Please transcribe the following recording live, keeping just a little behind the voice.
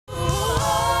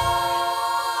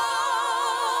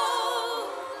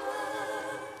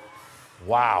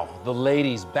Wow, the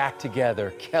ladies back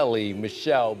together, Kelly,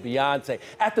 Michelle, Beyonce,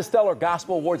 at the Stellar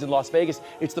Gospel Awards in Las Vegas.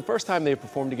 It's the first time they've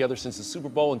performed together since the Super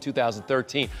Bowl in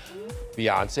 2013.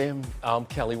 Beyonce and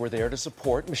Kelly were there to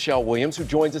support Michelle Williams, who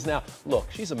joins us now.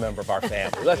 Look, she's a member of our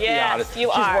family, let's be honest. She's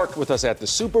worked with us at the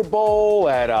Super Bowl,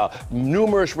 at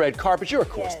numerous red carpets. You're a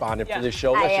correspondent for this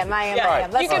show. I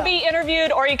am. You can be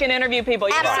interviewed or you can interview people.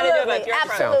 You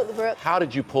Absolutely, Brooke. How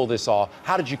did you pull this off?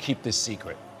 How did you keep this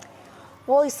secret?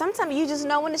 Well, sometimes you just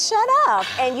know when to shut up,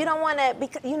 and you don't want to,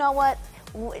 because you know what?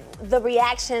 The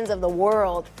reactions of the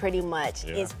world pretty much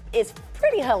is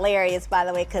pretty hilarious, by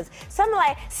the way, because some are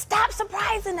like, stop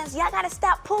surprising us, y'all gotta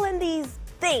stop pulling these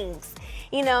things,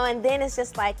 you know, and then it's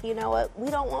just like, you know what, we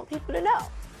don't want people to know,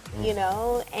 you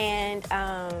know, and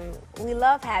we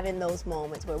love having those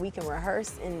moments where we can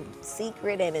rehearse in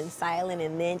secret and in silent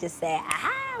and then just say,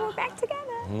 aha, we're back together.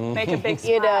 Make a big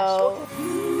splash. You know.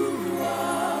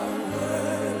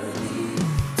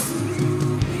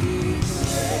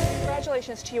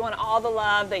 Congratulations to you on all the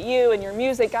love that you and your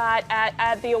music got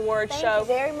at the awards show. Thank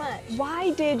you very much.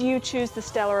 Why did you choose the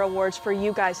Stellar Awards for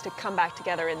you guys to come back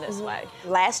together in this way?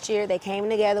 Last year, they came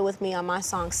together with me on my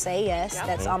song, Say Yes.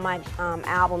 That's on my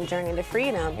album, Journey to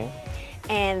Freedom.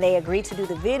 And they agreed to do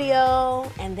the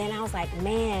video. And then I was like,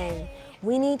 man,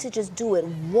 we need to just do it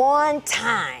one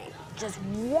time. Just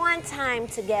one time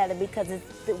together, because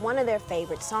it's one of their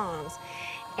favorite songs.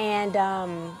 And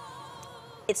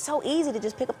it's so easy to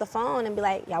just pick up the phone and be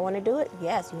like, y'all want to do it?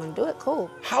 Yes, you want to do it? Cool.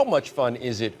 How much fun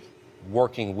is it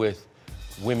working with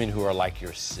women who are like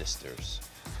your sisters?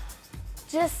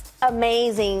 Just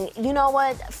amazing. You know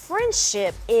what?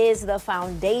 Friendship is the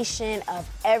foundation of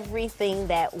everything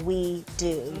that we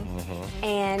do.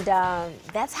 And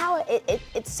that's how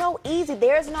it's so easy.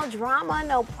 There's no drama,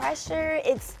 no pressure.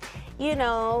 It's, you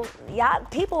know,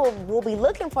 people will be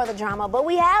looking for the drama, but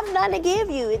we have none to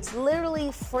give you. It's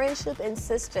literally friendship and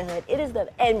sisterhood. It is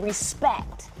and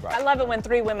respect. Right. I love it when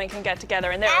three women can get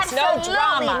together and there's no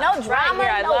drama. No drama, right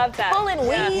here. I love that. Pulling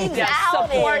weaves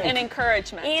out. Support and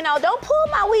encouragement. You know, don't pull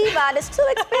my weave out. It's too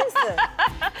expensive.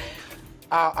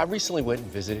 I recently went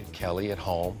and visited Kelly at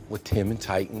home with Tim and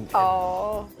Titan.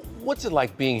 Oh. What's it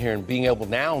like being here and being able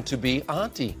now to be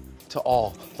auntie to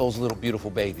all those little beautiful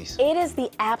babies? It is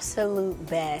the absolute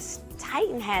best.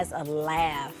 Titan has a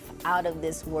laugh out of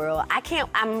this world.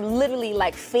 I'm literally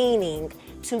like fiending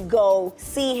to go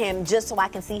see him just so I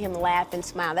can see him laugh and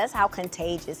smile. That's how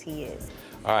contagious he is.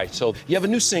 All right, so you have a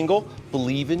new single,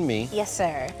 Believe in Me. Yes,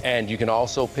 sir. And you can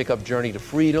also pick up Journey to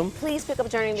Freedom. Please pick up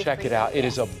Journey to Freedom. Check it out. It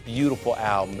is a beautiful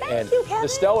album. Thank you, Kevin. The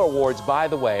Stellar Awards, by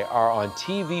the way, are on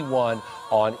TV1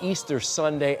 on Easter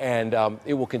Sunday, and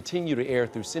it will continue to air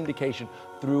through syndication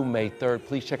through May 3rd.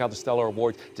 Please check out the Stellar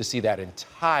Awards to see that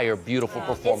entire beautiful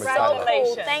performance. It's so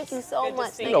cool. Thank you so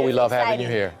much. You know we love having you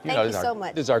here. Thank you so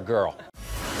much. This is our girl.